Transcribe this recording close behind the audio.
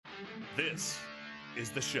This is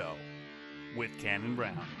The Show with Cannon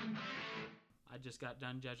Brown. I just got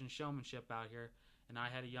done judging showmanship out here, and I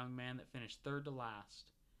had a young man that finished third to last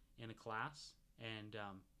in a class, and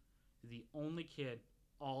the only kid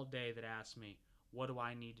all day that asked me, what do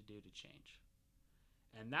I need to do to change?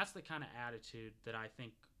 And that's the kind of attitude that I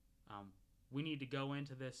think we need to go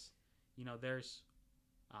into this. You know, there's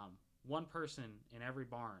one person in every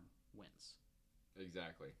barn wins.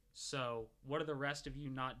 Exactly. So what are the rest of you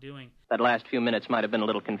not doing? That last few minutes might have been a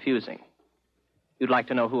little confusing. You'd like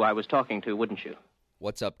to know who I was talking to, wouldn't you?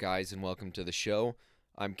 What's up, guys, and welcome to the show.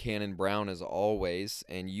 I'm Cannon Brown, as always,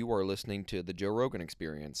 and you are listening to The Joe Rogan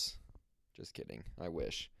Experience. Just kidding. I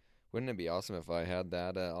wish. Wouldn't it be awesome if I had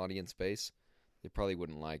that audience base? They probably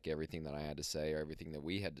wouldn't like everything that I had to say or everything that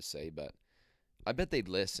we had to say, but I bet they'd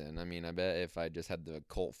listen. I mean, I bet if I just had the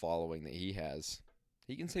cult following that he has,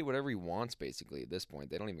 he can say whatever he wants, basically, at this point.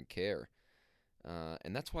 They don't even care.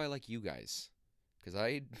 And that's why I like you guys. Because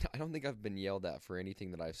I don't think I've been yelled at for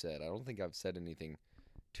anything that I've said. I don't think I've said anything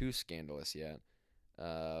too scandalous yet.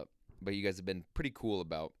 But you guys have been pretty cool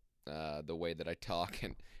about the way that I talk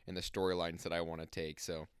and the storylines that I want to take.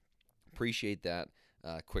 So appreciate that.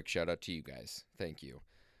 Quick shout out to you guys. Thank you.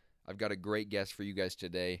 I've got a great guest for you guys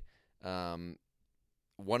today.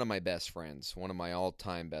 One of my best friends, one of my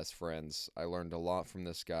all-time best friends. I learned a lot from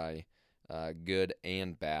this guy, good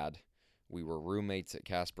and bad. We were roommates at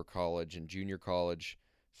Casper College and junior college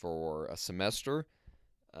for a semester,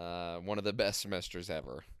 one of the best semesters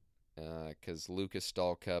ever, because Lucas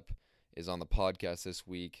Stalcup is on the podcast this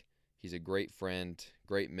week. He's a great friend,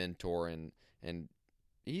 great mentor, and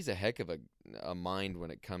he's a heck of a mind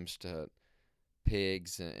when it comes to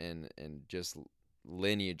pigs and just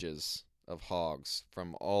lineages of hogs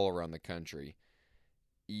from all around the country.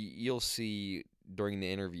 You'll see during the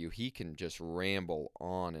interview he can just ramble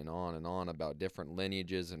on and on and on about different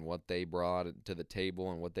lineages and what they brought to the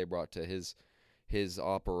table and what they brought to his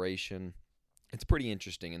operation. It's pretty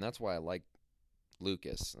interesting, and that's why I like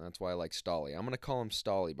Lucas, and that's why I like Stolly. I'm going to call him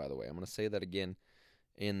Stolly, by the way. I'm going to say that again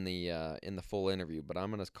in the full interview, but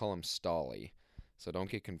I'm going to call him Stolly, so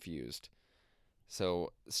don't get confused.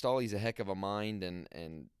 So Stolly's a heck of a mind,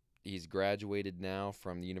 and he's graduated now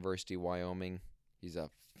from the University of Wyoming. He's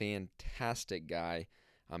a fantastic guy.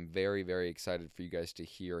 I'm very, very excited for you guys to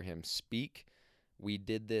hear him speak. We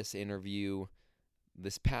did this interview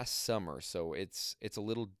this past summer, so it's a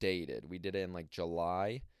little dated. We did it in like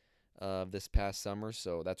July of this past summer,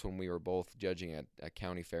 so that's when we were both judging at a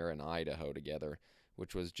county fair in Idaho together,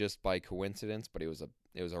 which was just by coincidence, but it was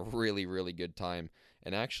a really, really good time.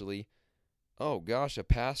 And actually, oh gosh, a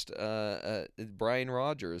past Brian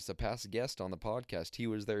Rogers, a past guest on the podcast, he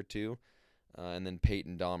was there too. And then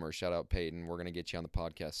Peyton Dahmer, shout out Peyton. We're gonna get you on the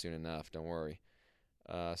podcast soon enough. Don't worry.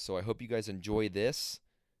 So I hope you guys enjoy this.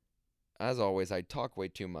 As always, I talk way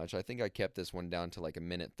too much. I think I kept this one down to like a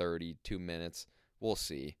minute 30, 2 minutes. We'll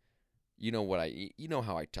see. You know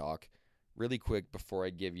how I talk. Really quick before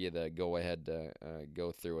I give you the go ahead to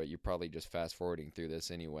go through it. You're probably just fast forwarding through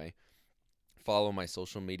this anyway. Follow my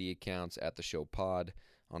social media accounts at The Show Pod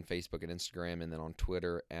on Facebook and Instagram, and then on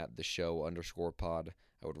Twitter at The Show_pod.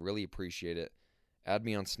 I would really appreciate it. Add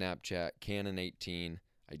me on Snapchat, Cannon18.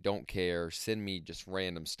 I don't care. Send me just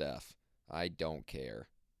random stuff. I don't care.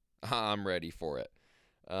 I'm ready for it.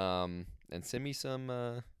 And send me some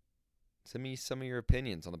of your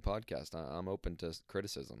opinions on the podcast. I'm open to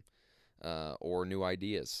criticism or new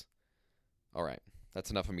ideas. All right,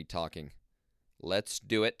 that's enough of me talking. Let's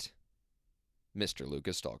do it. Mr.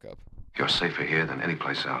 Lucas Stalcup. You're safer here than any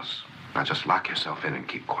place else. Now just lock yourself in and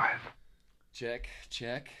keep quiet. Check.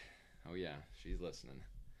 Oh yeah, she's listening.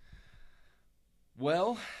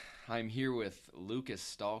 Well, I'm here with Lucas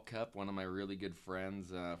Stalcup, one of my really good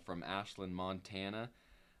friends from Ashland, Montana.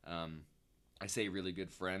 I say really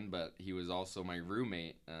good friend, but he was also my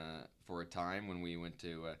roommate for a time when we went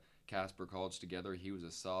to Casper College together. He was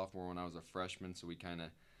a sophomore when I was a freshman, so we kind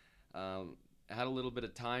of had a little bit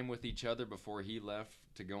of time with each other before he left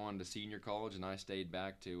to go on to senior college, and I stayed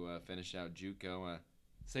back to finish out JUCO.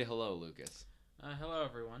 Say hello, Lucas. Hello,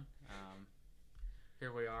 everyone.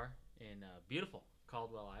 Here we are in beautiful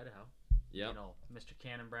Caldwell, Idaho. Yep. You know, Mr.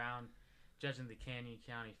 Cannon Brown judging the Canyon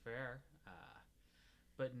County Fair.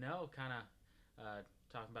 But no, kind of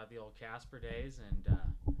talking about the old Casper days and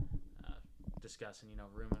discussing,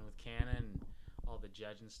 rooming with Cannon and all the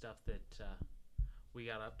judging stuff that we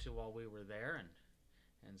got up to while we were there, and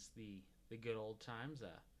it's the good old times.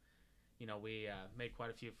 We made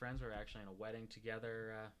quite a few friends. We were actually in a wedding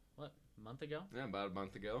together, a month ago? Yeah, about a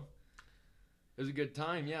month ago. It was a good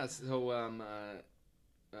time, yeah. So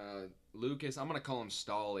Lucas, I'm going to call him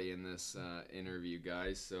Stolly in this interview,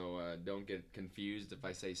 guys, so don't get confused if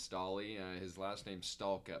I say Stolly. His last name's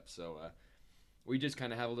Stalcup, so we just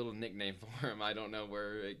kind of have a little nickname for him. I don't know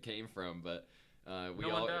where it came from, but we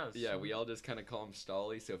No all one does. yeah, we all just kind of call him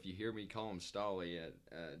Stolly. So if you hear me call him Stolly,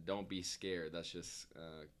 don't be scared. That's just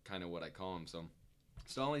kind of what I call him. So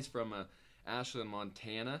Stolly's from Ashland,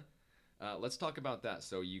 Montana. Let's talk about that.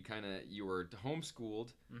 So you were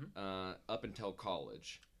homeschooled up until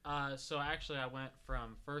college. So actually, I went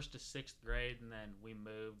from 1st to 6th grade, and then we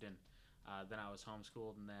moved, and then I was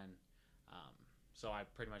homeschooled, and then so I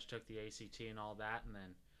pretty much took the ACT and all that, and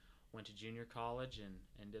then went to junior college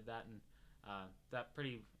and did that, and that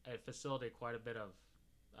it facilitated quite a bit of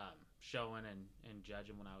showing and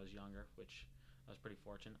judging when I was younger, which I was pretty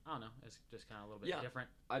fortunate. I don't know, it's just kind of a little bit different.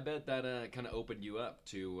 I bet that kind of opened you up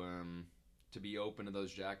to be open to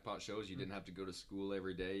those jackpot shows. You didn't have to go to school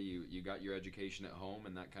every day. You got your education at home,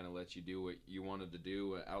 and that kind of lets you do what you wanted to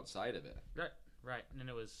do outside of it. Right, and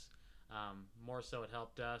it was more so it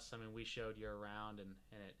helped us. I mean, we showed year round, and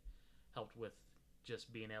it helped with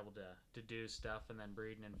just being able to do stuff, and then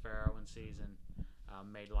breeding in farrow in season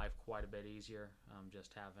made life quite a bit easier.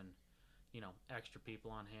 Just having extra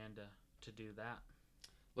people on hand to do that.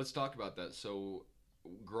 Let's talk about that. So,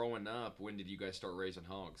 growing up, when did you guys start raising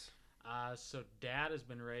hogs? So Dad has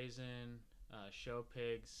been raising show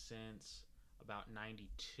pigs since about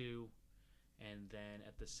 92, and then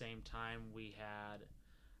at the same time we had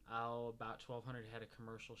about 1,200 head of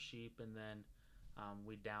commercial sheep, and then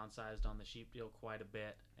we downsized on the sheep deal quite a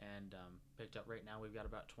bit, and picked up. Right now we've got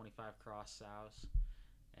about 25 cross sows,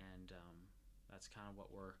 and that's kind of what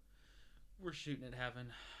we're shooting at, having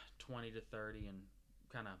 20 to 30, and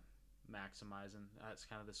kind of maximizing. That's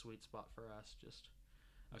kind of the sweet spot for us. Just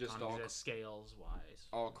all scales wise.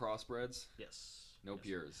 All crossbreds? Yes. No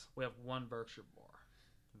pures. We have one Berkshire boar.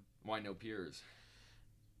 Why no pures?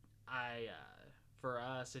 For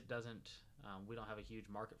us, it doesn't. We don't have a huge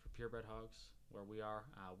market for purebred hogs where we are.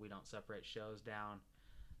 We don't separate shows down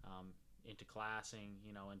into classing,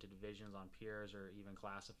 into divisions on pures, or even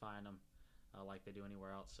classifying them like they do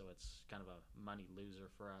anywhere else. So it's kind of a money loser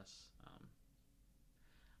for us.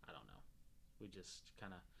 I don't know. We just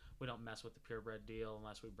we don't mess with the purebred deal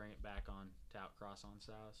unless we bring it back on to outcross on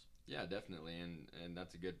sows. Yeah, definitely, and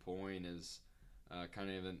that's a good point. Is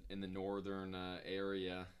kind of in the northern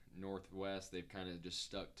area, northwest, they've kind of just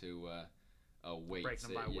stuck to weights.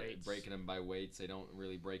 Breaking them by weights. They don't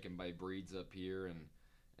really break them by breeds up here,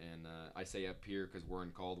 and I say up here because we're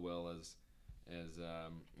in Caldwell, as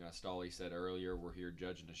Stolly said earlier. We're here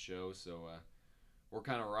judging the show, so we're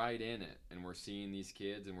kind of right in it, and we're seeing these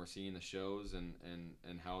kids, and we're seeing the shows, and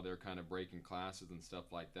how they're kind of breaking classes and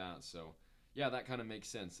stuff like that. So yeah, that kind of makes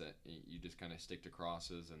sense that you just kind of stick to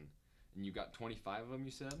crosses, and you got 25 of them,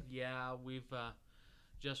 you said? Yeah, we've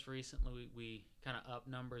just recently we kind of up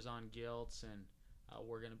numbers on gilts, and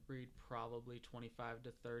we're going to breed probably 25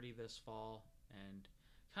 to 30 this fall, and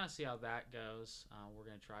kind of see how that goes. We're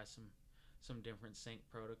going to try some different sync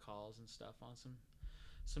protocols and stuff on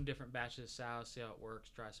some different batches of sows, see how it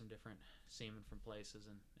works, try some different semen from places,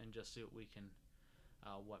 and just see what we can,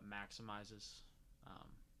 what maximizes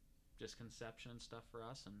just conception and stuff for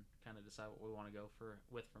us, and kind of decide what we want to go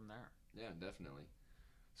with from there. Yeah, definitely.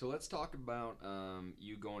 So let's talk about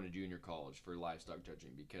you going to junior college for livestock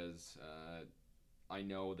judging, because I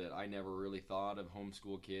know that I never really thought of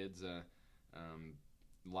homeschool kids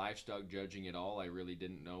livestock judging at all. I really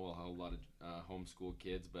didn't know a whole lot of homeschool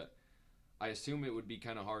kids, but I assume it would be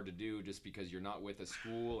kind of hard to do just because you're not with a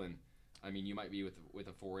school, and I mean, you might be with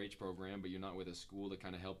a 4-H program, but you're not with a school to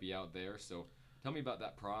kind of help you out there. So tell me about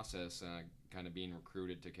that process, kind of being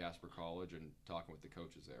recruited to Casper College and talking with the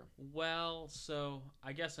coaches there. Well, so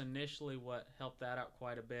I guess initially what helped that out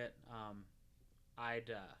quite a bit,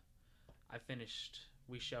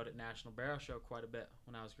 we showed at National Barrow Show quite a bit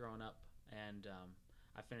when I was growing up, and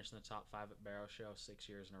I finished in the top 5 at Barrow Show 6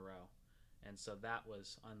 years in a row. And so that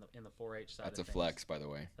was in the 4-H side. That's of a things. flex, by the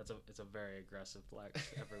way. It's a very aggressive flex,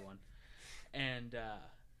 everyone. And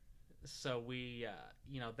so we,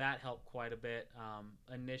 that helped quite a bit.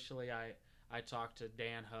 Initially, I talked to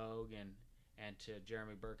Dan Hogue and to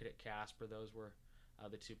Jeremy Burkett at Casper. Those were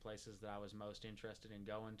the two places that I was most interested in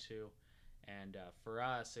going to. And for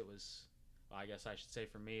us, it was, well, I guess I should say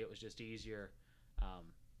for me, it was just easier.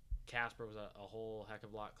 Casper was a whole heck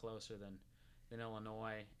of a lot closer than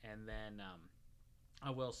Illinois. And then I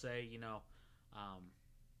will say,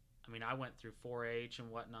 I mean, I went through 4-H and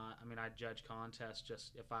whatnot. I mean, I judge contests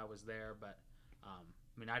just if I was there, but I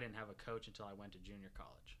mean, I didn't have a coach until I went to junior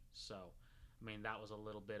college. So, I mean, that was a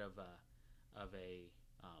little bit of a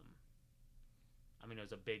I mean, it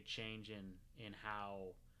was a big change in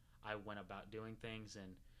how I went about doing things.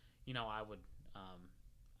 And, I would,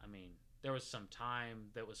 I mean, there was some time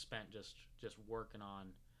that was spent just working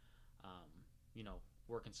on,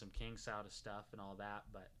 working some kinks out of stuff and all that.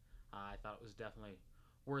 But I thought it was definitely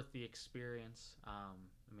worth the experience.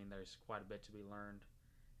 I mean, there's quite a bit to be learned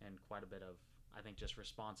and quite a bit of, I think, just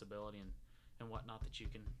responsibility and whatnot that you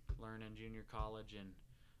can learn in junior college, and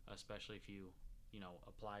especially if you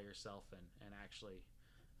apply yourself and actually,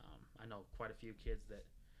 I know quite a few kids that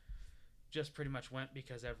just pretty much went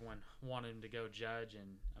because everyone wanted them to go judge,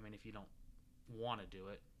 and I mean, if you don't want to do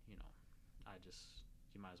it, you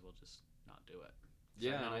might as well just not do it. So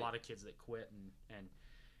Yeah, I know a lot of kids that quit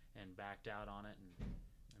and backed out on it, and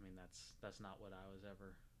I mean, that's not what I was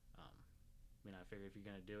ever. I figured if you're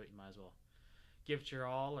gonna do it, you might as well give it your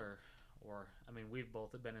all, or I mean, we've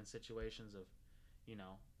both have been in situations of,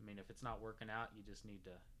 I mean, if it's not working out, you just need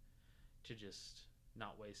to just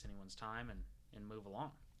not waste anyone's time and move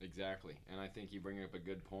along. Exactly, and I think you bring up a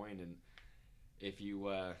good point. And if you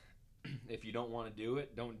if you don't want to do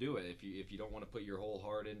it, don't do it. If you don't want to put your whole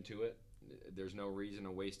heart into it, there's no reason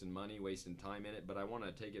of wasting money, wasting time in it. But I want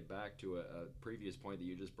to take it back to a previous point that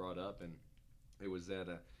you just brought up, and it was that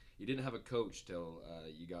you didn't have a coach till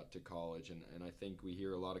you got to college, and I think we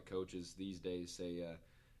hear a lot of coaches these days say,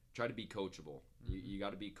 try to be coachable. Mm-hmm. You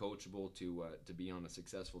got to be coachable to be on a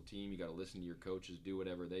successful team. You got to listen to your coaches, do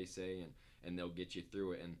whatever they say, and they'll get you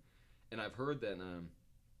through it. And I've heard that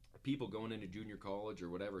people going into junior college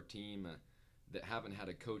or whatever team that haven't had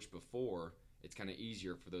a coach before, it's kind of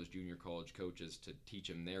easier for those junior college coaches to teach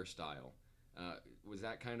them their style. Was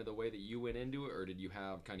that kind of the way that you went into it, or did you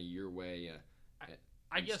have kind of your way?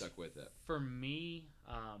 I guess stuck with it. For me,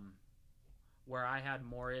 where I had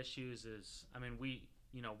more issues is, I mean, we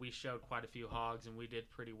showed quite a few hogs and we did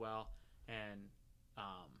pretty well. And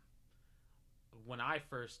when I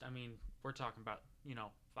first, I mean, we're talking about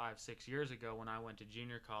 5-6 years ago when I went to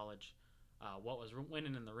junior college, what was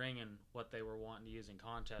winning in the ring and what they were wanting to use in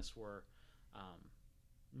contests were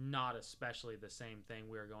not especially the same thing.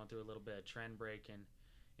 We were going through a little bit of trend break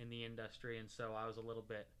in the industry, and so I was a little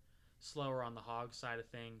bit slower on the hog side of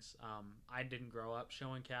things. I didn't grow up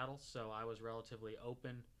showing cattle, so I was relatively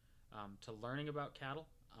open to learning about cattle.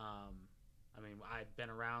 I mean, I'd been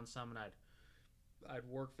around some, and I'd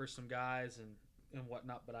worked for some guys and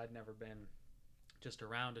whatnot, but I'd never been just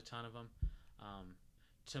around a ton of them.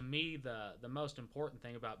 To me, the most important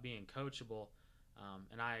thing about being coachable,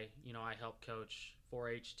 and I help coach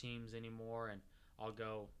 4-H teams anymore, and I'll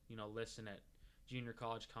go listen at junior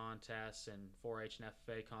college contests and 4-H and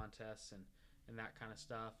FFA contests and that kind of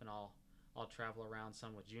stuff, and I'll travel around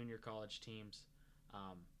some with junior college teams.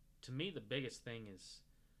 To me, the biggest thing is,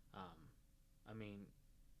 I mean,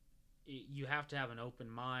 you have to have an open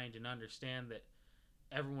mind and understand that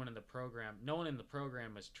everyone in the program, no one in the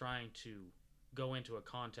program is trying to go into a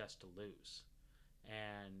contest to lose.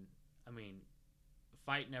 And, I mean,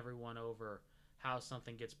 fighting everyone over how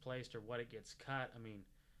something gets placed or what it gets cut, I mean,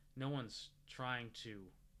 no one's trying to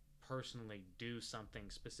personally do something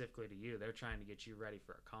specifically to you. They're trying to get you ready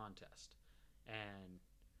for a contest. And,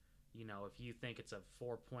 if you think it's a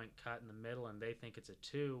 4-point cut in the middle and they think it's a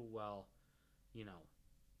 2, well,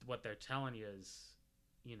 what they're telling you is,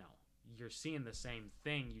 you're seeing the same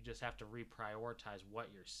thing. You just have to reprioritize what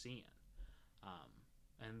you're seeing.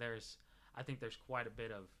 And I think there's quite a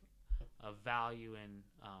bit of value in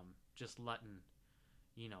just letting,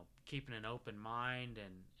 keeping an open mind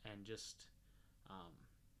and just, I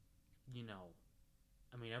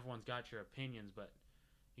mean, everyone's got your opinions, but,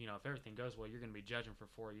 if everything goes well, you're going to be judging for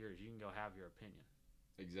 4 years. You can go have your opinion.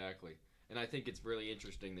 Exactly. And I think it's really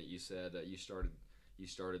interesting that you said you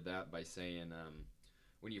started that by saying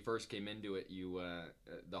when you first came into it, you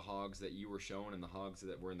the hogs that you were showing and the hogs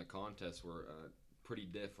that were in the contest were pretty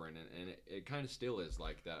different, and it kind of still is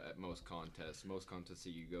like that at most contests. Most contests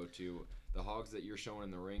that you go to, the hogs that you're showing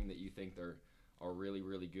in the ring that you think are really,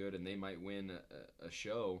 really good and they might win a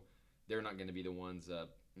show, they're not going to be the ones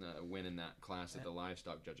winning that class at the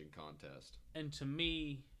livestock judging contest. And to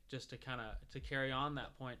me, just to carry on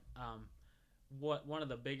that point, one of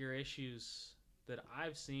the bigger issues that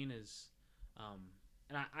I've seen is,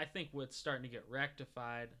 and I think what's starting to get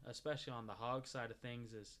rectified, especially on the hog side of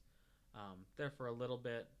things, is there for a little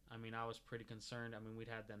bit. I mean, I was pretty concerned. I mean, we'd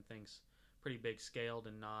had them things pretty big scaled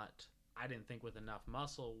and I didn't think with enough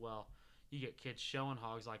muscle. Well, you get kids showing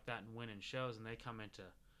hogs like that and winning shows, and they come into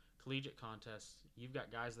collegiate contests. You've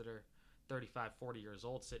got guys that are 35, 40 years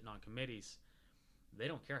old sitting on committees. They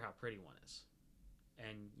don't care how pretty one is.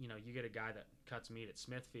 And, you get a guy that cuts meat at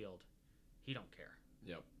Smithfield, he don't care.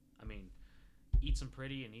 Yep. I mean, eat some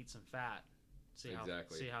pretty and eat some fat. See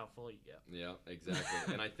Exactly. how full you get. Yeah,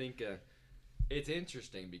 exactly. And I think it's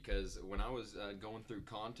interesting because when I was going through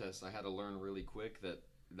contests, I had to learn really quick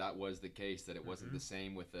that was the case, that it wasn't the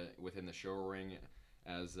same within the show ring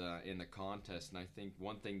as in the contest. And I think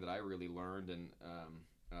one thing that I really learned and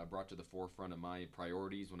brought to the forefront of my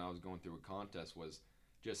priorities when I was going through a contest was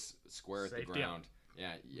just square at the ground.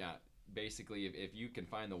 Yeah. Basically, if you can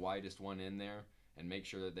find the widest one in there and make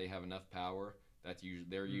sure that they have enough power,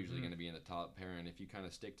 they're usually going to be in the top pair. And if you kind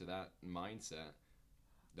of stick to that mindset,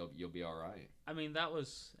 you'll be all right. I mean, that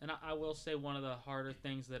was, and I will say one of the harder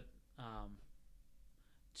things that,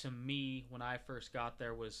 to me, when I first got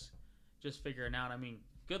there was just figuring out, I mean,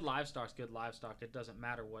 good livestock's good livestock. It doesn't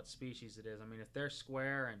matter what species it is. I mean, if they're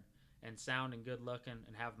square and sound and good looking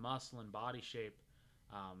and have muscle and body shape,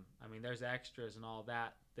 I mean, there's extras and all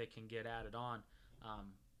that can get added on.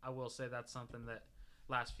 I will say that's something that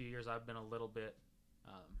last few years I've been a little bit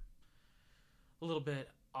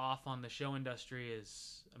off on the show industry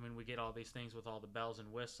is, I mean, we get all these things with all the bells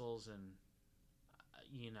and whistles and,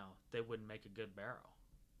 they wouldn't make a good barrow.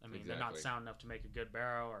 I mean, They're not sound enough to make a good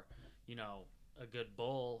barrow or, a good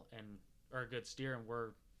bull or a good steer, and we're,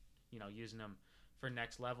 using them for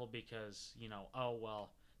next level because, oh,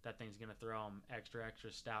 well, that thing's going to throw them extra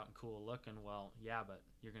stout and cool looking. Well, yeah, but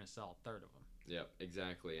you're going to sell a third of them. Yep,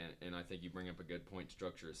 exactly. And I think you bring up a good point.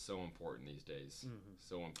 Structure is so important these days.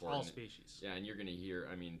 So important. All species. Yeah, and you're going to hear,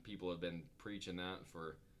 I mean, people have been preaching that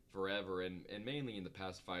for forever, and mainly in the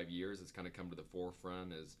past 5 years, it's kind of come to the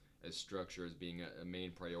forefront as structure as being a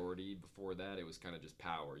main priority. Before that, it was kind of just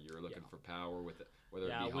power. You're looking for power with it, whether it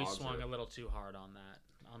be hogs. Yeah, we swung a little too hard on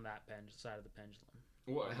that side of the pendulum.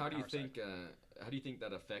 Well, how do you think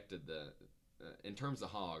that affected in terms of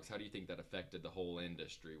hogs? How do you think that affected the whole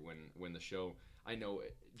industry when the show? I know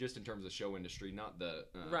just in terms of the show industry, not the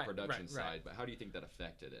production side, but how do you think that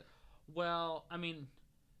affected it? Well, I mean,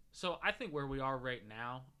 so I think where we are right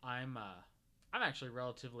now, I'm actually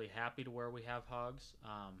relatively happy to where we have hogs.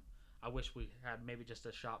 I wish we had maybe just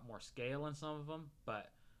a shot more scale in some of them, but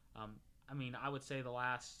I mean, I would say the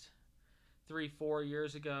last 3-4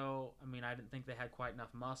 years ago, I mean, I didn't think they had quite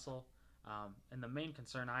enough muscle, and the main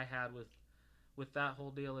concern I had with that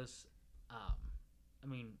whole deal is, I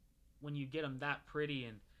mean, when you get them that pretty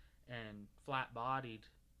and flat bodied,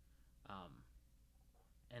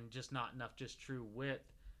 and just not enough just true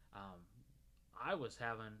width,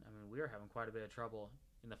 we were having quite a bit of trouble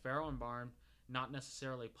in the farrowing barn, not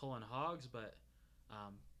necessarily pulling hogs, but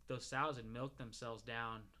those sows had milked themselves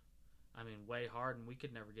down, I mean, way hard, and we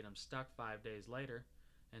could never get them stuck 5 days later.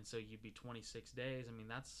 And so you'd be 26 days. I mean,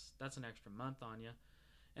 that's an extra month on you.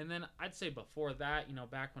 And then I'd say before that,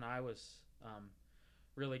 back when I was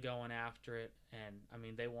really going after it, and I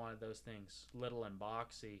mean, they wanted those things little and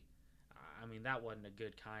boxy. I mean, that wasn't a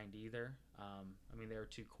good kind either. I mean, they were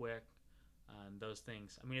too quick. And those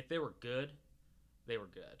things, I mean, if they were good, they were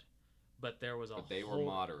good. But there was they were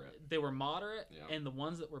moderate. They were moderate, yeah. And the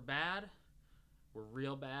ones that were bad were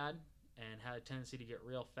real bad and had a tendency to get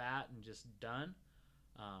real fat and just done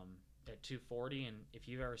at 240. And if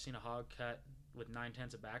you've ever seen a hog cut with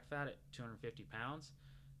 9/10 of back fat at 250 pounds,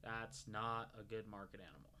 that's not a good market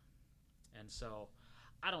animal. And so,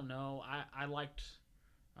 I don't know. I liked.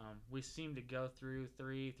 We seemed to go through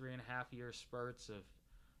 3.5 year spurts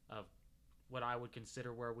of what I would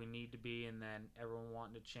consider where we need to be, and then everyone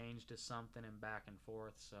wanting to change to something and back and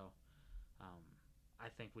forth. So I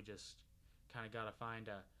think we just kind of got to find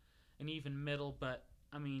an even middle. But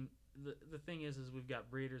I mean, the thing is we've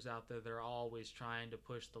got breeders out there that are always trying to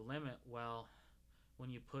push the limit. Well,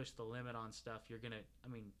 when you push the limit on stuff, you're gonna. I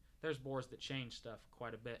mean, there's boars that change stuff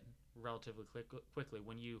quite a bit relatively quickly.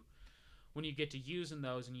 When you get to using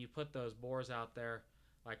those and you put those boars out there.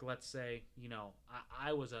 Like, let's say,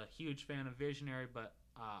 I was a huge fan of Visionary, but,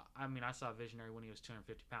 I mean, I saw Visionary when he was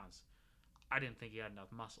 250 pounds. I didn't think he had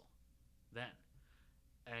enough muscle then.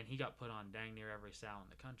 And he got put on dang near every sow in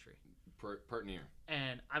the country. Pert near.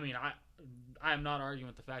 And, I mean, I am not arguing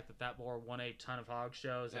with the fact that boar won a ton of hog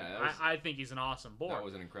shows. Yeah, and I think he's an awesome boar. That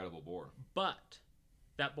was an incredible boar. But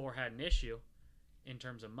that boar had an issue in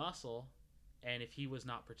terms of muscle, and if he was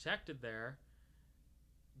not protected there,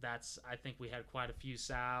 I think we had quite a few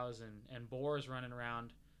sows and boars running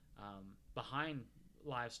around behind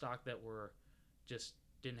livestock that were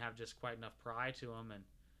didn't have quite enough pry to them, and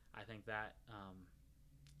I think that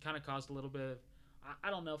kind of caused a little bit of, I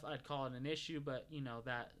don't know if I'd call it an issue, but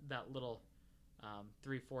that little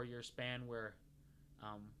 3-4 year span where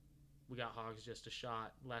we got hogs just a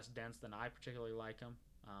shot less dense than I particularly like them.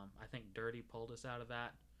 I think Dirty pulled us out of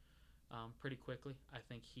that pretty quickly. I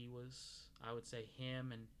think he was, I would say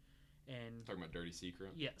him and Talking about Dirty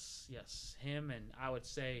Secret? yes, him, and I would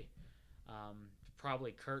say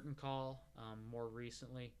probably Curtain Call more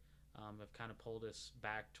recently have kind of pulled us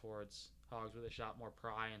back towards hogs with a shot more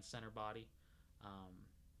pry and center body.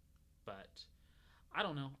 But I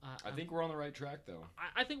don't know. I think we're on the right track, though.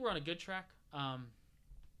 I think we're on a good track. I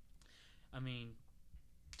mean,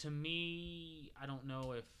 to me, I don't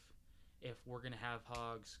know if we're gonna have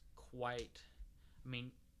hogs quite. I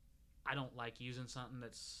mean, I don't like using something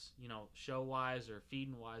that's show wise or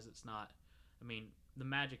feeding wise. It's not. I mean, the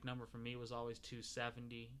magic number for me was always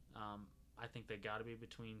 270. I think they got to be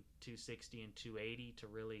between 260 and 280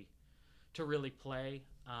 to really play.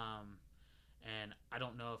 And I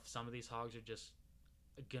don't know if some of these hogs are just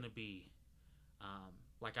gonna be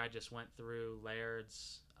like I just went through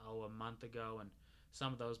Laird's a month ago, and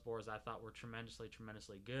some of those boars I thought were tremendously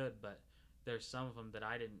good, but there's some of them that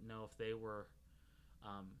I didn't know if they were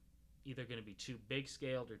either going to be too big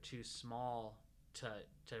scaled or too small to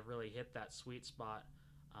really hit that sweet spot.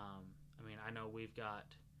 I mean, I know we've got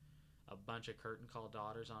a bunch of curtain call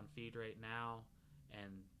daughters on feed right now,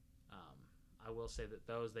 and I will say that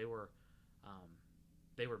they were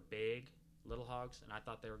big little hogs, and I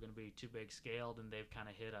thought they were going to be too big scaled, and they've kind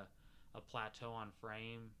of hit a plateau on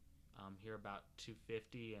frame here about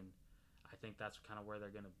 250, and I think that's kind of where they're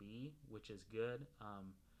going to be, which is good. I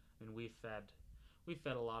mean, we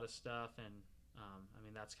fed a lot of stuff, and I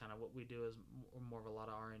mean that's kind of what we do is more of a lot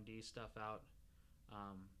of R&D stuff out,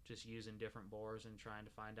 just using different boars and trying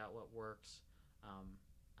to find out what works.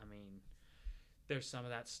 I mean, there's some of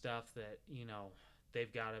that stuff that they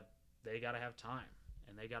got to have time,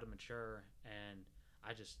 and they got to mature, and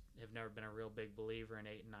I just have never been a real big believer in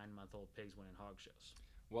 8 and 9 month old pigs winning hog shows.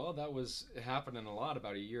 Well, that was happening a lot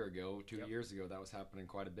about a year ago, 2 years ago. That was happening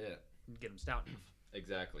quite a bit. Get them stout enough.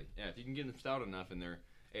 Exactly. Yeah, if you can get them stout enough and they're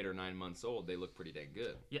 8 or 9 months old, they look pretty dang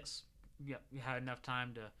good. Yes. Yep. You had enough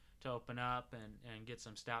time to open up and get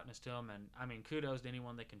some stoutness to them. And, I mean, kudos to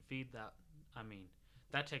anyone that can feed that. I mean,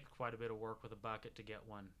 that takes quite a bit of work with a bucket to get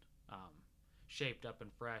one shaped up and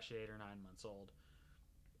fresh 8 or 9 months old.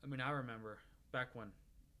 I mean, I remember back when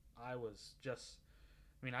I was just...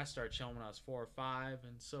 I mean, I started showing when I was 4 or 5,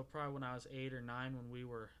 and so probably when I was 8 or 9 when we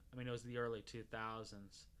were... I mean, it was the early 2000s.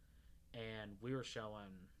 And we were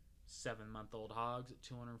showing 7-month-old hogs at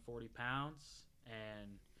 240 pounds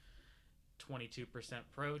and 22%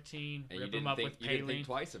 protein. And rip them up with you didn't Paline. think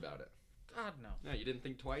twice about it. God, no. No, you didn't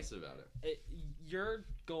think twice about it. Your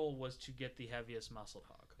goal was to get the heaviest muscled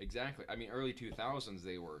hog. Exactly. I mean, early 2000s,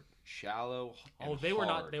 they were shallow and they were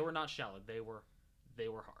hard. not shallow. They were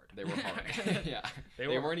hard. They were hard. Yeah. They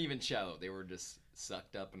weren't even shallow. They were just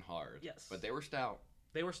sucked up and hard. Yes. But they were stout.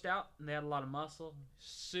 They were stout, and they had a lot of muscle.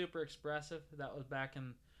 Super expressive. That was back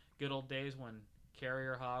in good old days when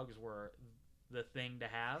carrier hogs were the thing to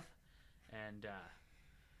have. And,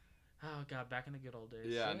 oh, God, back in the good old days.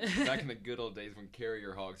 Yeah, back in the good old days when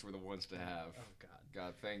carrier hogs were the ones to have. Oh, God.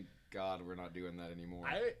 God, thank God we're not doing that anymore.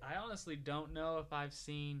 I honestly don't know if I've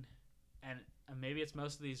seen, and maybe it's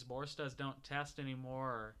most of these boar studs don't test anymore,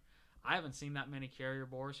 or I haven't seen that many carrier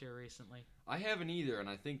boars here recently. I haven't either, and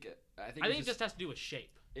I think it just has to do with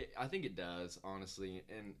shape. I think it does, honestly,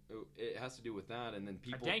 and it has to do with that. And then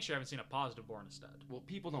people. I dang sure haven't seen a positive boar in a stud. Well,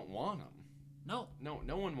 people don't want them. No.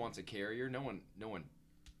 No one wants a carrier. No one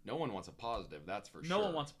wants a positive. That's for sure. No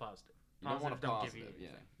one wants a positive. You don't want a positive. Give you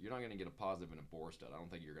yeah, you're not going to get a positive in a boar stud. I don't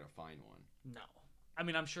think you're going to find one. No. I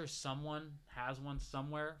mean, I'm sure someone has one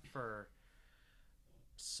somewhere for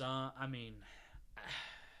some. I mean.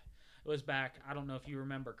 It was back, I don't know if you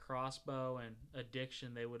remember Crossbow and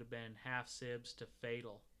Addiction, they would have been half sibs to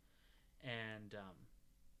Fatal, and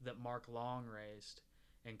that Mark Long raised.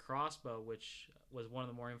 And Crossbow, which was one of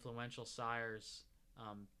the more influential sires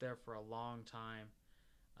there for a long time,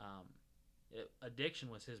 Addiction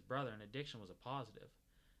was his brother, and Addiction was a positive.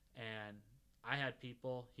 And I had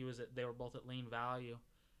people, they were both at lean value,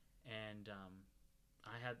 and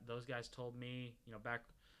I had those guys told me, back.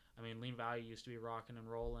 I mean, lean value used to be rocking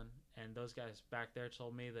and rolling, and those guys back there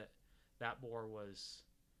told me that boar was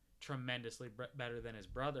tremendously better than his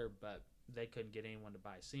brother, but they couldn't get anyone to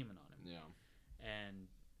buy semen on him. Yeah. And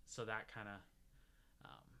so that kind of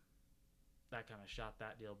shot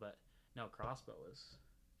that deal. But no, Crossbow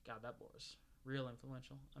that boar was real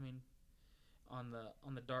influential. I mean, on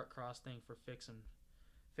the dark cross thing for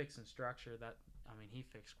fixing structure, he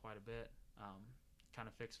fixed quite a bit. Kind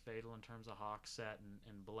of fixed Fatal in terms of hawk set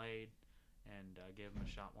and blade, and gave him a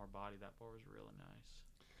shot more body. That boar was really nice.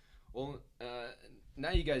 Well,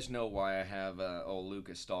 now you guys know why I have old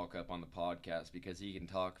Lucas Stalcup on the podcast, because he can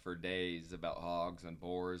talk for days about hogs and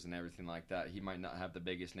boars and everything like that. He might not have the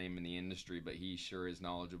biggest name in the industry, but he sure is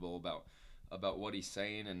knowledgeable about what he's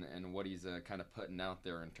saying and what he's kind of putting out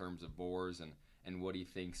there in terms of boars and what he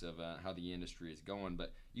thinks of how the industry is going.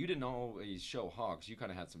 But you didn't always show hogs. You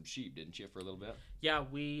kind of had some sheep, didn't you, for a little bit? Yeah,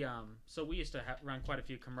 we used to run quite a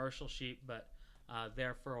few commercial sheep, but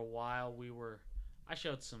there for a while I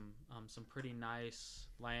showed some pretty nice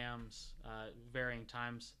lambs, varying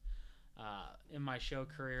times in my show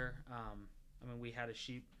career. We had a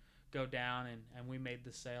sheep go down, and we made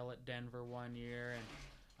the sale at Denver one year, and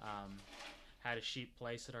had a sheep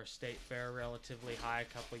place at our state fair relatively high a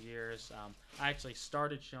couple years. I actually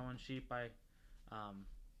started showing sheep.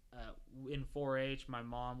 In 4-H, my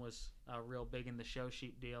mom was real big in the show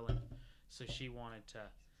sheep deal, and so she wanted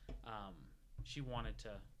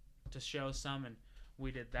to show some, and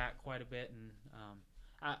we did that quite a bit. And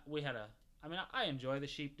I enjoy the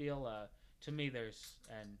sheep deal. To me,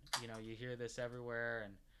 you hear this everywhere,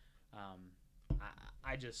 and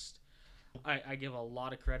I give a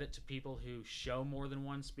lot of credit to people who show more than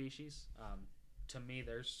one species. To me,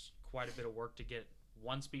 there's quite a bit of work to get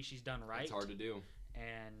one species done right. It's hard to do.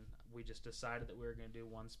 And we just decided that we were going to do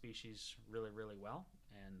one species really, really well,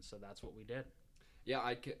 and so that's what we did. Yeah,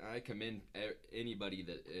 I commend anybody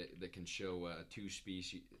that can show two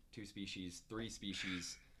species, 3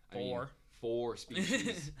 species, four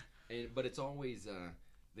species, but it's always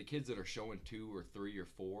the kids that are showing 2 or 3 or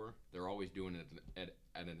 4. They're always doing it at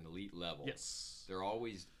an elite level. Yes, they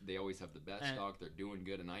always have the best stock. They're doing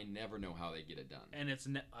good, and I never know how they get it done. And it's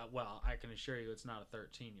I can assure you, it's not a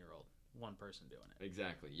 13-year-old. One person doing it.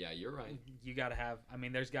 Exactly. Yeah, you're right. You got to have.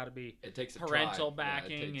 There's got to be. It takes parental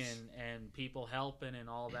backing and people helping and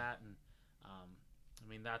all that. And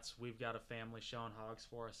we've got a family showing hogs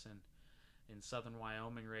for us in southern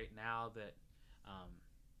Wyoming right now that,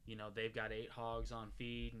 they've got 8 hogs on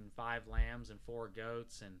feed and 5 lambs and 4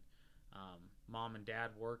 goats, and mom and dad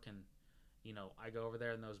work, and I go over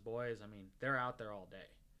there and those boys. They're out there all day,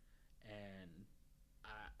 and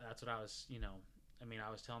that's what I was. I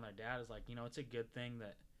was telling their dad, is like, it's a good thing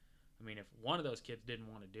that, if one of those kids didn't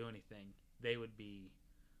want to do anything, they would be,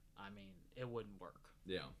 it wouldn't work.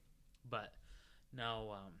 Yeah. But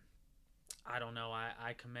no, I don't know.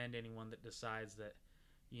 I commend anyone that decides that,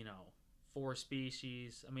 4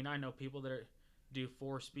 species. I know people that do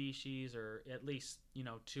 4 species, or at least,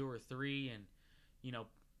 2 or 3, and,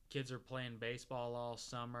 kids are playing baseball all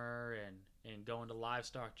summer and going to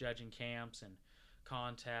livestock judging camps and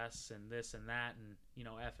contests and this and that, and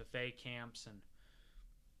FFA camps, and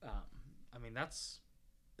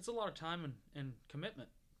it's a lot of time and commitment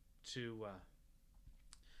to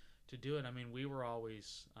do it. We were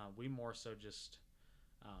always we more so just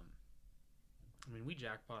we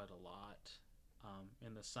jackpotted a lot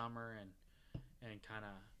in the summer, and kind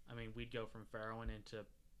of we'd go from farrowing into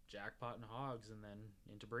jackpotting hogs and then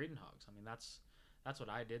into breeding hogs. That's what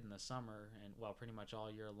I did in the summer, and pretty much all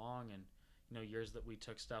year long. And years that we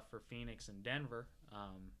took stuff for Phoenix and Denver,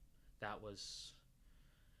 that was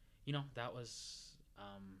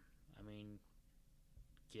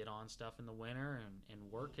get on stuff in the winter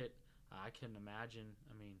and work it. I couldn't imagine.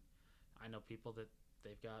 I know people that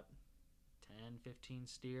they've got 10, 15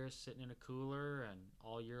 steers sitting in a cooler and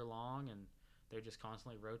all year long, and they're just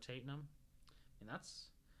constantly rotating them. It's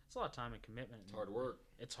a lot of time and commitment. It's hard work.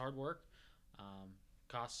 It's hard work.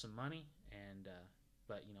 Costs some money, and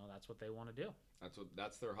but that's what they want to do.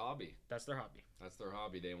 That's their hobby. That's their hobby. That's their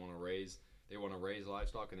hobby. They want to raise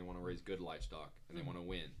livestock, and they want to raise good livestock, and they want to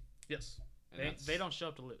win. Yes. And they don't show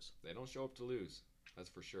up to lose. They don't show up to lose. That's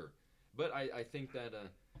for sure. But I think that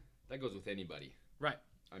that goes with anybody. Right.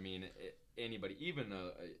 Anybody, even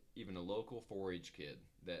a local 4-H kid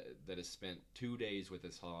that has spent 2 days with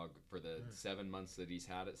his hog for the 7 months that he's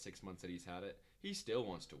had it, 6 months that he's had it, he still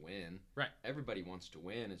wants to win. Right. Everybody wants to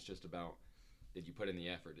win. It's just about, did you put in the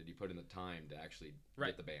effort? Did you put in the time to actually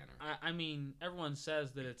get the banner? Everyone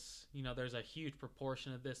says that it's, there's a huge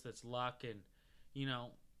proportion of this that's luck, and,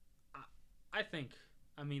 I think,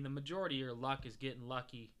 the majority of your luck is getting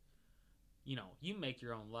lucky. You make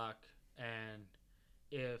your own luck, and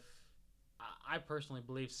if I personally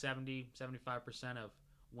believe 70-75% of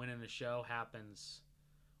winning a show happens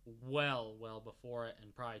well before it,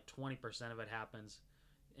 and probably 20% of it happens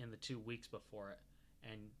in the 2 weeks before it,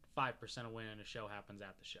 and 5% of winning a show happens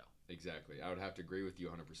at the show. Exactly. I would have to agree with you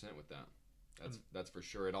 100% with that. That's for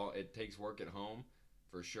sure. It takes work at home,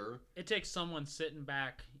 for sure. It takes someone sitting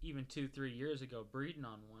back even 2-3 years ago breeding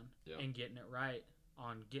on one and getting it right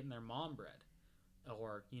on getting their mom bred,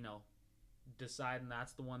 or deciding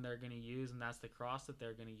that's the one they're going to use and that's the cross that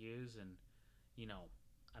they're going to use. And,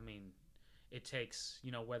 I mean, it takes,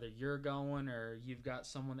 whether you're going or you've got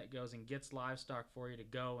someone that goes and gets livestock for you to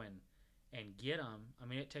go and get them. I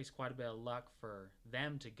mean, it takes quite a bit of luck for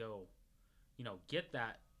them to go, get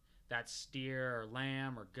that steer or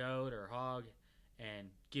lamb or goat or hog and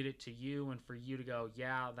get it to you, and for you to go,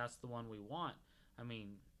 yeah, that's the one we want. I mean,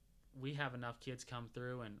 we have enough kids come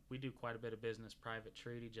through, and we do quite a bit of business private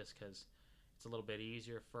treaty just because it's a little bit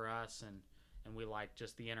easier for us, and we like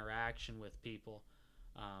just the interaction with people.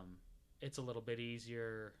 It's a little bit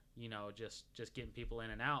easier, just getting people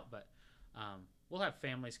in and out. But we'll have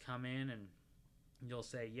families come in, and you'll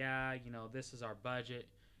say, yeah, this is our budget.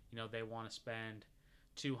 They want to spend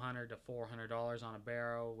 $200 to $400 on a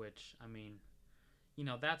barrow, which, I mean,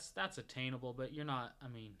 that's attainable, but you're not, I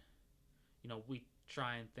mean, we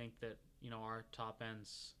try and think that, our top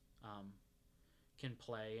ends can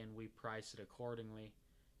play, and we price it accordingly.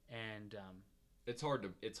 And it's hard to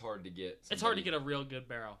get it's hard to get a real good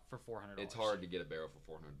barrow for $400. It's hard to get a barrow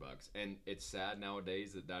for $400, and it's sad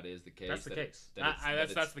nowadays that is the case. That's the case.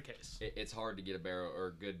 That's the case. It's hard to get a barrow or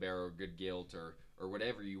a good gilt or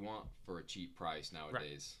whatever you want for a cheap price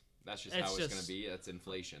nowadays. Right. That's just how it's going to be. That's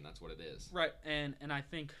inflation. That's what it is. Right, and I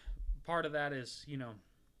think part of that is,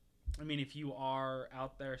 I mean, if you are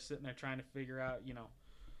out there sitting there trying to figure out,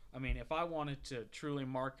 I mean, if I wanted to truly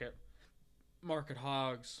market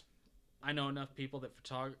hogs, I know enough people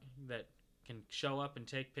that can show up and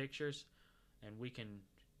take pictures, and we can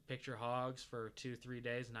picture hogs for 2-3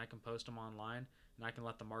 days, and I can post them online, and I can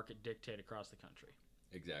let the market dictate across the country.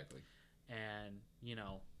 Exactly. And,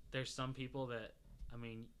 there's some people that, I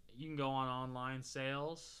mean, you can go on online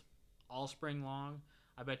sales all spring long.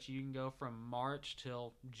 I bet you can go from March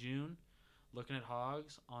till June looking at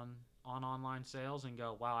hogs on online sales and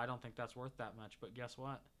go, wow, I don't think that's worth that much. But guess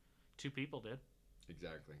what? 2 people did.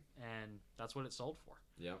 Exactly. And that's what it sold for.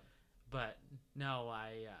 Yeah. But no,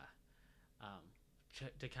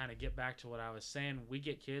 to kind of get back to what I was saying, we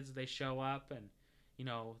get kids, they show up and,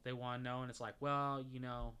 they want to know. And it's like, well,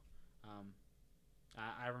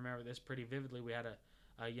 I remember this pretty vividly. We had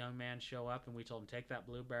a young man show up, and we told him, take that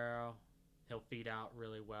blue barrow. He'll feed out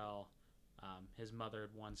really well. His mother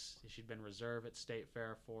she'd been reserve at State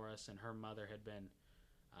Fair for us, and her mother had been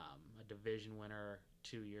a division winner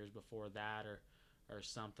 2 years before that or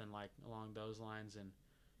something like along those lines. And,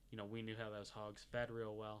 we knew how those hogs fed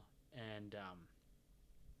real well. And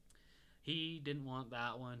he didn't want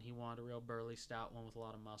that one. He wanted a real burly, stout one with a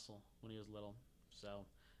lot of muscle when he was little. So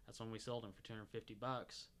that's when we sold him for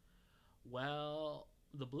 $250. Well,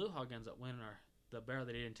 the blue hog ends up winning the barrow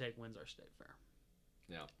that he didn't take wins our State Fair.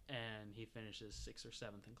 Yeah. And he finishes 6th or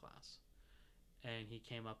 7th in class. And he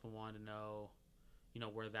came up and wanted to know,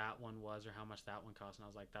 where that one was or how much that one cost. And I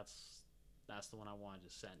was like, that's the one I wanted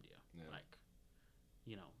to send you.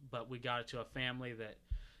 Yeah. But we got it to a family that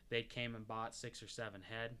they came and bought 6 or 7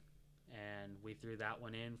 head, and we threw that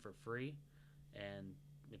one in for free. And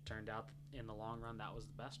it turned out in the long run that was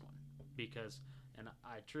the best one, and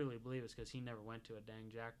I truly believe it's because he never went to a dang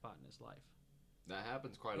jackpot in his life. That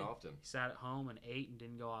happens quite often. He sat at home and ate and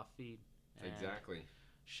didn't go off feed. Exactly.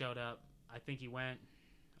 Showed up. I think he went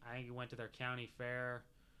to their county fair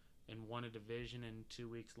and won a division, and 2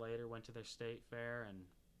 weeks later went to their state fair. And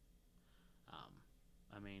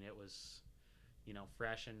I mean, it was,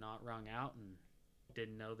 fresh and not wrung out, and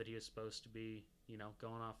didn't know that he was supposed to be,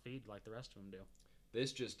 going off feed like the rest of them do.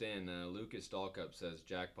 This just in, Lucas Stalcup says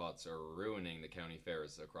jackpots are ruining the county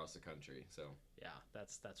fairs across the country. So yeah,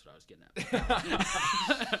 that's what I was getting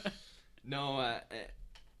at. No,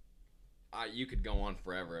 you could go on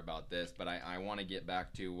forever about this, but I want to get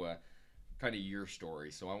back to kind of your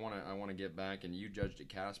story. So I want to get back, and you judged at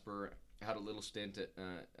Casper, had a little stint at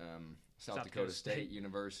South Dakota State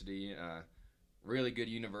University. Really good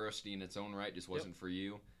university in its own right, just wasn't for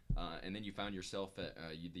you. And then you found yourself at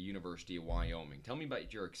the University of Wyoming. Tell me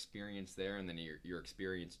about your experience there, and then your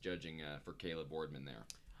experience judging for Caleb Boardman there.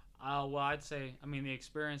 Well, I'd say, the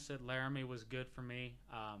experience at Laramie was good for me.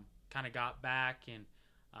 Kind of got back, and,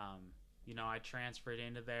 I transferred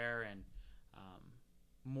into there, and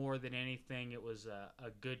more than anything, it was a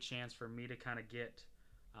good chance for me to kind of get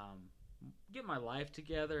my life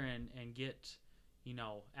together and get,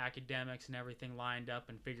 academics and everything lined up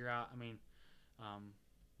and figure out,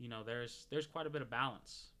 there's quite a bit of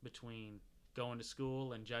balance between going to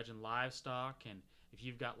school and judging livestock. And if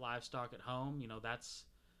you've got livestock at home, that's,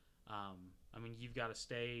 you've got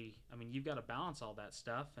to balance all that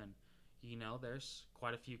stuff. And, there's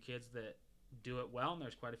quite a few kids that do it well, and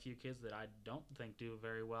there's quite a few kids that I don't think do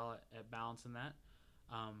very well at balancing that.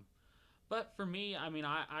 But for me, I mean,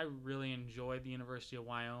 I really enjoyed the University of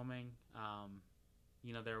Wyoming.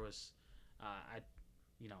 There was, I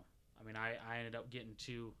ended up getting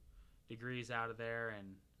 2 degrees out of there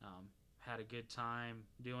and had a good time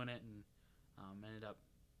doing it, and ended up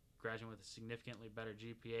graduating with a significantly better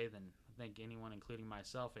GPA than I think anyone, including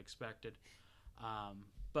myself, expected.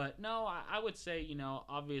 But no, I would say,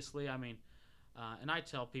 obviously, I mean, and I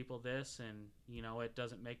tell people this, and, it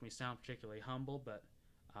doesn't make me sound particularly humble, but,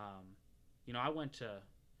 I went to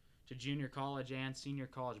junior college and senior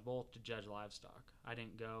college both to judge livestock. I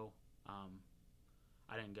didn't go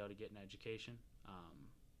to get an education.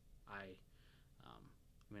 I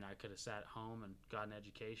could have sat at home and got an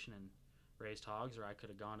education and raised hogs, or I could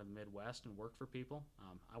have gone to the Midwest and worked for people.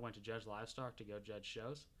 I went to judge livestock to go judge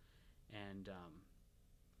shows. And,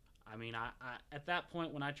 I at that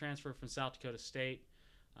point when I transferred from South Dakota State,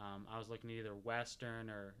 I was looking at either Western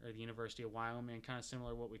or the University of Wyoming, kind of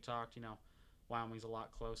similar to what we talked. Wyoming's a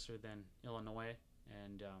lot closer than Illinois,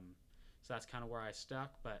 and so that's kind of where I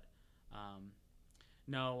stuck. But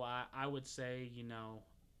no, I would say,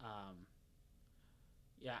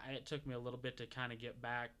 it took me a little bit to kind of get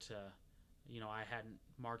back to, I hadn't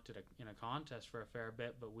marked it in a contest for a fair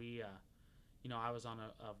bit, but we, I was on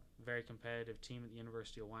a very competitive team at the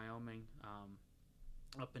University of Wyoming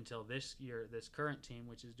up until this year, this current team,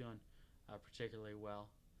 which is doing particularly well.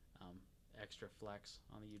 Extra flex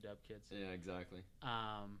on the UW kids. Yeah, exactly.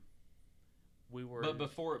 We were. But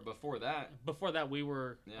before that. Before that, we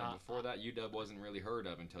were. Yeah, before that, UW wasn't really heard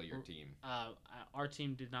of until your team. Our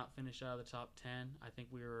team did not finish out of the top 10. I think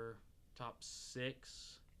we were top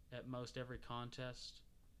 6 at most every contest.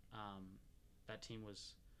 That team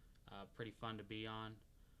was pretty fun to be on.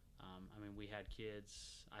 We had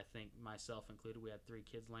kids. I think myself included. We had 3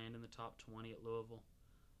 kids land in the top 20 at Louisville.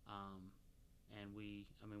 And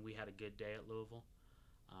we had a good day at Louisville.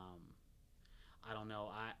 I don't know.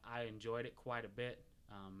 I enjoyed it quite a bit.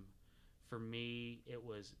 For me, it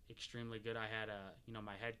was extremely good. I had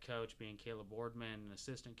my head coach being Caleb Boardman and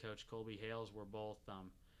assistant coach Colby Hales were both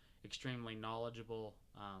extremely knowledgeable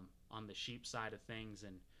on the sheep side of things,